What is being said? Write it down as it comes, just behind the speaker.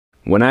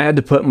When I had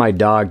to put my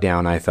dog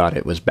down, I thought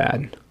it was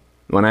bad.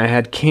 When I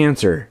had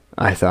cancer,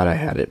 I thought I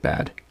had it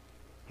bad.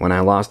 When I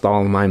lost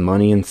all of my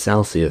money in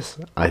Celsius,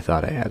 I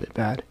thought I had it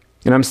bad.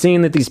 And I'm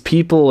seeing that these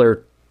people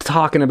are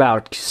talking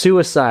about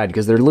suicide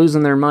because they're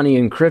losing their money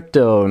in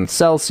crypto and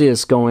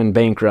Celsius going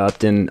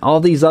bankrupt and all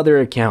these other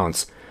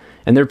accounts.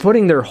 And they're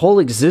putting their whole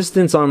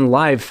existence on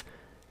life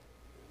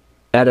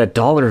at a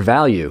dollar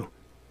value.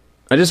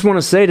 I just want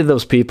to say to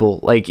those people,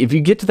 like, if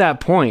you get to that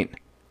point,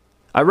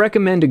 I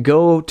recommend to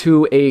go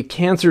to a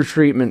cancer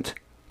treatment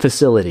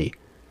facility.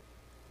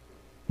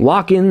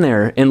 Walk in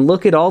there and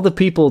look at all the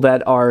people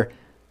that are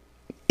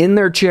in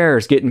their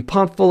chairs getting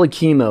pumped full of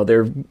chemo.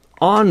 They're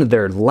on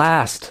their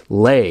last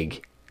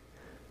leg.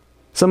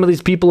 Some of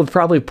these people have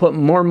probably put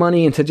more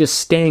money into just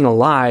staying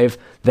alive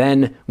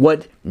than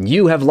what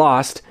you have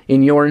lost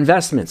in your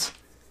investments.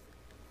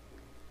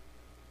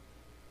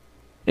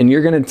 And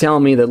you're going to tell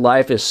me that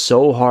life is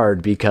so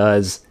hard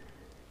because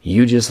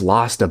you just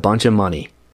lost a bunch of money.